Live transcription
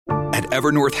At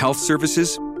Evernorth Health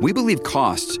Services, we believe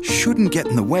costs shouldn't get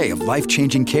in the way of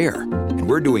life-changing care, and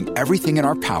we're doing everything in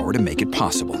our power to make it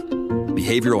possible.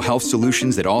 Behavioral health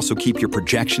solutions that also keep your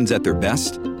projections at their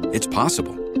best? It's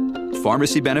possible.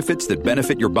 Pharmacy benefits that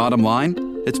benefit your bottom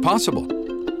line? It's possible.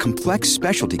 Complex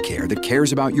specialty care that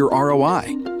cares about your ROI?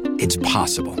 It's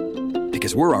possible.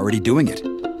 Because we're already doing it.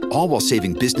 All while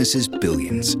saving businesses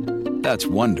billions. That's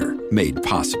Wonder made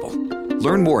possible.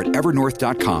 Learn more at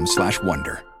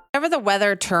evernorth.com/wonder. Whenever the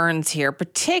weather turns here,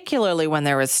 particularly when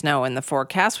there is snow in the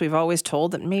forecast, we've always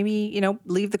told that maybe,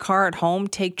 leave the car at home,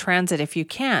 take transit if you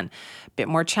can. A bit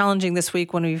more challenging this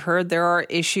week when we've heard there are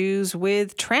issues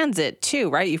with transit too,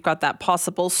 right? You've got that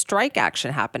possible strike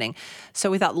action happening.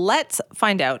 So we thought, let's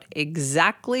find out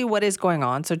exactly what is going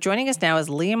on. So joining us now is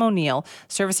Liam O'Neill,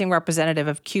 servicing representative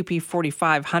of CUPE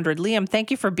 4500. Liam,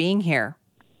 thank you for being here.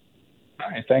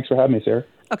 Hi, thanks for having me, Sarah.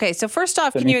 Okay, so first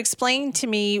off, can you explain to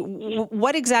me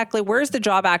where's the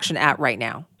job action at right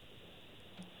now?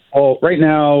 Well, right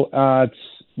now, it's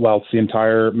the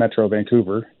entire Metro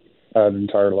Vancouver, the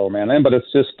entire Lower Mainland, but it's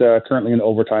just currently an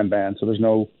overtime ban, so there's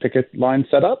no picket line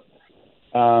set up,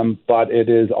 but it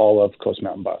is all of Coast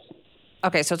Mountain Bus.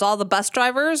 Okay, so it's all the bus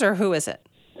drivers, or who is it?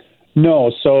 No,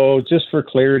 so just for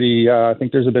clarity, I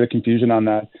think there's a bit of confusion on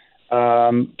that.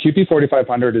 CUPE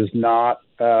 4500 is not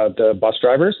the bus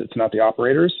drivers, it's not the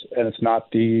operators, and it's not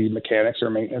the mechanics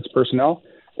or maintenance personnel.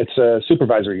 It's a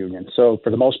supervisor union. So for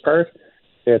the most part,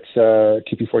 it's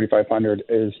CUPE 4500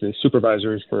 is the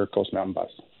supervisors for Coast Mountain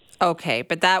Bus. Okay,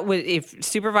 but that would, if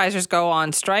supervisors go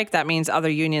on strike, that means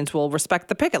other unions will respect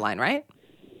the picket line, right?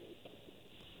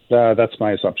 That's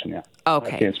my assumption, yeah.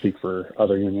 Okay. I can't speak for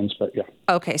other unions, but yeah.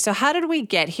 Okay, so how did we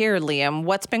get here, Liam?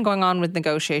 What's been going on with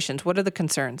negotiations? What are the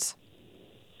concerns?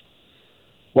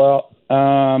 Well,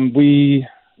 we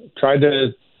tried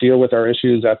to deal with our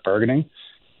issues at bargaining.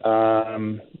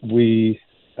 We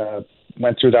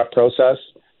went through that process,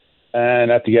 and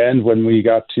at the end, when we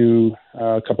got to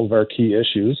a couple of our key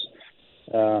issues,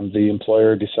 the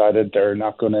employer decided they're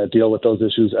not going to deal with those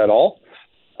issues at all.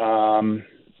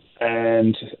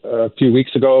 And a few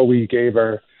weeks ago, we gave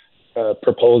our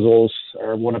proposals,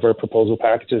 or one of our proposal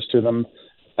packages to them,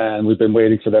 and we've been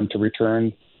waiting for them to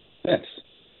return since.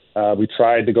 We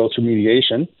tried to go through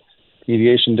mediation.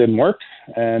 Mediation didn't work,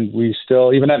 and we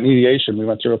still, even at mediation, we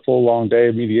went through a full long day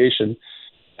of mediation,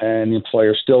 and the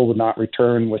employer still would not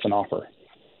return with an offer.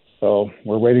 So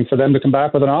we're waiting for them to come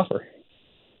back with an offer.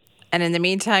 And in the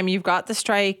meantime, you've got the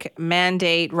strike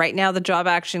mandate. Right now, the job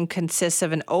action consists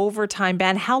of an overtime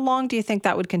ban. How long do you think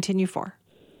that would continue for?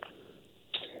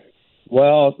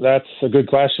 Well, that's a good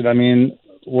question. I mean,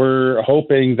 we're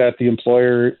hoping that the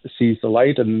employer sees the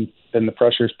light and then the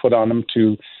pressure is put on them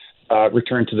to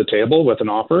return to the table with an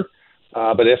offer.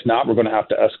 But if not, we're going to have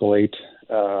to escalate.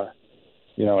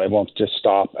 It won't just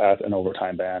stop at an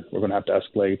overtime ban. We're going to have to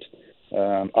escalate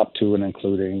up to and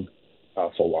including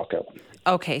full lockout.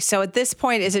 Okay, so at this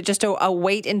point, is it just a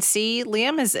wait and see,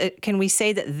 Liam? Can we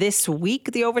say that this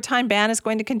week the overtime ban is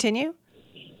going to continue?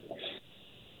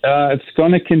 It's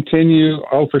going to continue.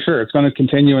 Oh, for sure. It's going to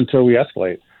continue until we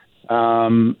escalate.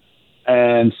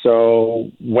 And so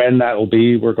when that will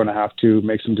be, we're going to have to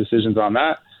make some decisions on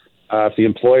that. If the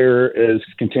employer is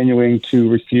continuing to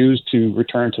refuse to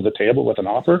return to the table with an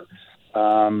offer,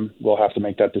 we'll have to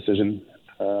make that decision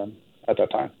at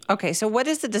that time. Okay, so what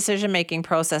is the decision-making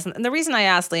process? And the reason I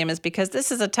asked, Liam, is because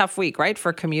this is a tough week, right,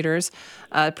 for commuters,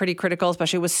 pretty critical,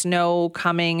 especially with snow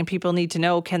coming, and people need to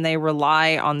know, can they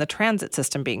rely on the transit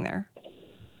system being there?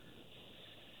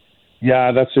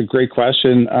 Yeah, that's a great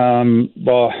question.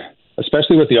 Well,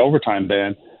 especially with the overtime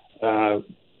ban,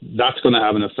 that's going to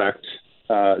have an effect.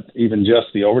 Even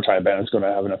just the overtime ban is going to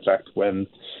have an effect when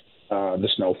the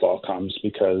snowfall comes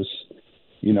because,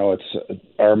 it's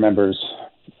our members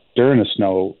during a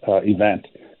snow event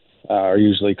are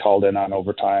usually called in on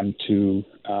overtime to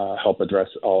help address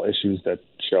all issues that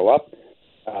show up.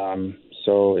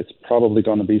 So it's probably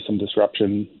going to be some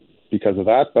disruption because of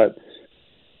that. But,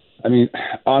 I mean,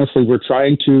 honestly, we're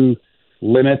trying to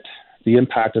limit the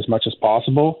impact as much as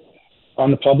possible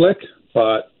on the public.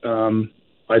 But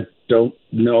I don't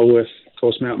know if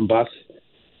Coast Mountain Bus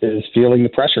is feeling the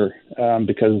pressure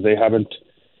because they haven't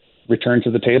returned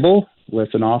to the table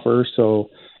with an offer. So,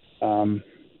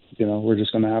 we're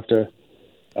just going to have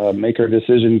to make our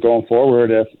decision going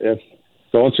forward. If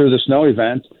going through the snow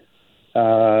event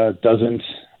doesn't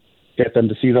get them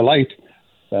to see the light,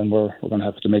 then we're going to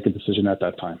have to make a decision at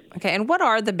that time. Okay, and what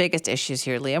are the biggest issues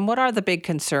here, Liam? What are the big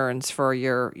concerns for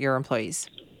your employees?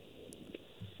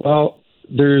 Well,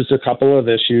 there's a couple of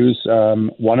issues.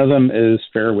 One of them is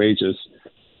fair wages.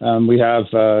 We have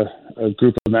a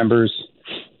group of members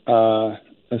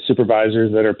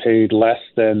supervisors that are paid less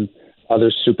than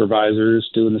other supervisors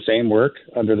doing the same work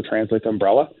under the TransLink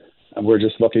umbrella. And we're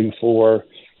just looking for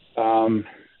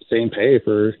same pay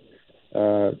for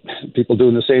people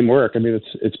doing the same work. I mean,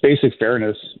 it's basic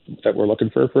fairness that we're looking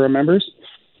for our members.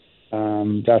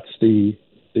 That's the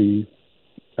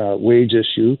wage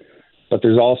issue, but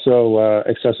there's also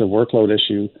excessive workload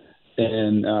issue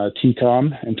in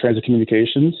TCOM and transit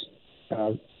communications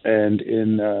and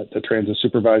in the transit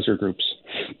supervisor groups.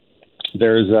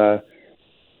 There's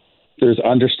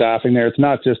understaffing there. It's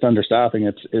not just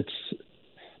understaffing.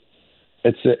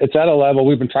 It's at a level.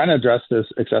 We've been trying to address this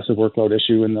excessive workload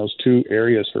issue in those two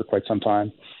areas for quite some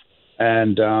time,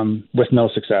 and with no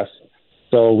success.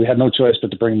 So we had no choice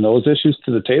but to bring those issues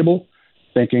to the table,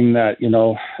 thinking that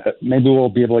maybe we'll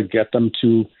be able to get them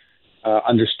to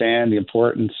understand the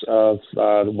importance of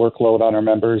the workload on our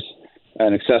members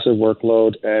and excessive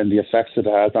workload and the effects it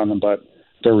has on them, but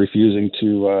they're refusing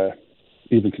to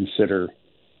even consider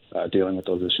dealing with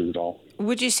those issues at all.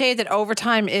 Would you say that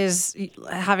overtime is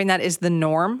the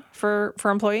norm for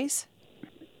employees?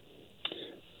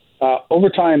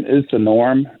 Overtime is the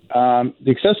norm. The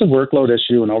excessive workload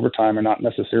issue and overtime are not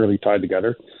necessarily tied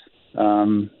together.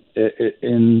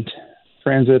 In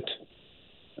transit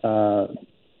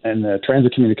and the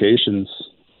transit communications,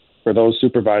 for those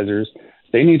supervisors,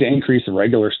 they need to increase the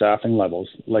regular staffing levels.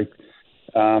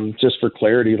 Just for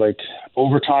clarity,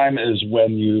 overtime is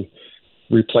when you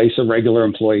replace a regular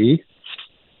employee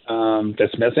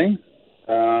that's missing.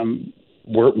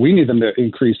 We need them to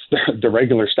increase the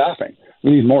regular staffing.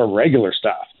 We need more regular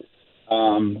staff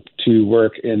to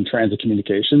work in transit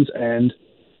communications and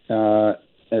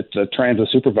at the transit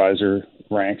supervisor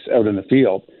ranks out in the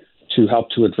field to help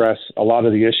to address a lot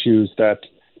of the issues that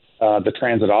the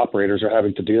transit operators are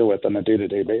having to deal with on a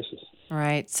day-to-day basis.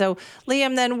 Right. So,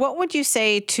 Liam, then what would you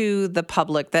say to the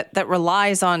public that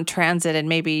relies on transit and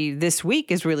maybe this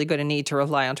week is really going to need to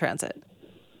rely on transit?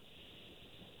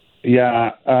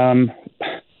 Yeah.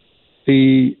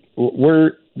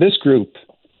 This group,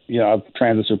 of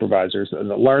transit supervisors, a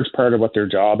large part of what their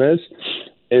job is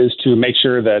to make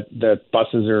sure that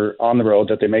buses are on the road,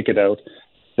 that they make it out,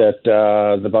 that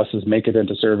the buses make it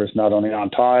into service not only on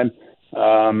time,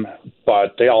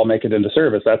 but they all make it into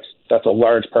service. That's a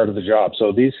large part of the job.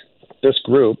 So this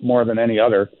group, more than any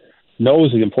other,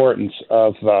 knows the importance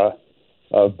of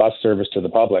bus service to the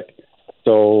public.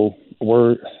 So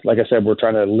we're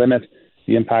trying to limit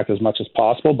the impact as much as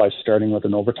possible by starting with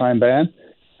an overtime ban.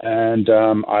 And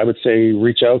I would say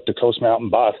reach out to Coast Mountain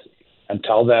Bus and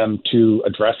tell them to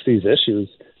address these issues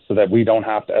so that we don't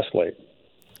have to escalate.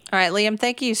 All right, Liam,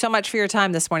 thank you so much for your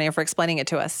time this morning and for explaining it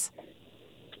to us.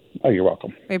 Oh, you're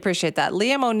welcome. We appreciate that.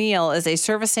 Liam O'Neill is a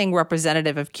servicing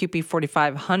representative of CUPE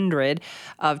 4500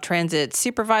 of transit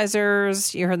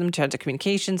supervisors. You heard them, transit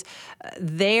communications.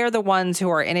 They are the ones who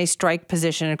are in a strike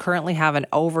position and currently have an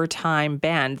overtime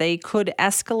ban. They could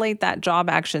escalate that job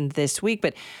action this week.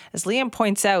 But as Liam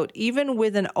points out, even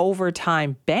with an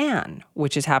overtime ban,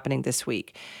 which is happening this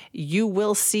week, you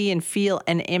will see and feel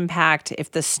an impact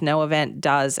if the snow event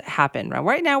does happen.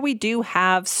 Right now, we do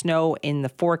have snow in the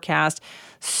forecast.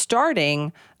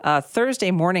 Starting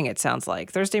Thursday morning, it sounds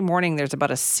like. Thursday morning, there's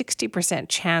about a 60%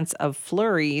 chance of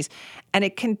flurries, and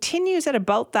it continues at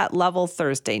about that level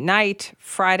Thursday night.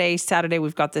 Friday, Saturday,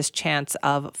 we've got this chance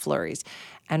of flurries.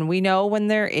 And we know when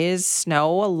there is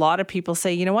snow, a lot of people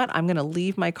say, you know what, I'm going to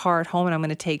leave my car at home and I'm going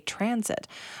to take transit.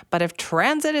 But if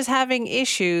transit is having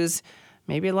issues,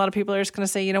 maybe a lot of people are just going to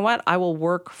say, you know what, I will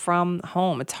work from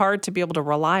home. It's hard to be able to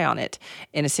rely on it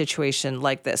in a situation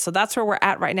like this. So that's where we're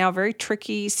at right now. A very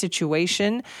tricky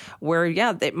situation where,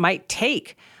 it might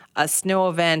take a snow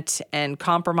event and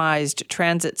compromised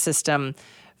transit system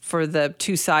for the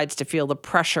two sides to feel the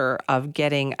pressure of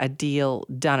getting a deal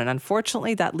done. And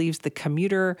unfortunately, that leaves the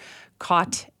commuter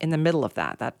caught in the middle of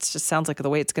that. That just sounds like the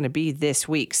way it's going to be this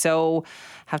week. So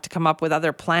have to come up with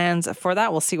other plans for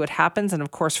that. We'll see what happens. And of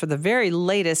course, for the very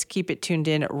latest, keep it tuned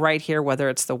in right here, whether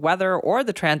it's the weather or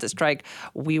the transit strike,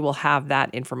 we will have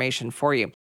that information for you.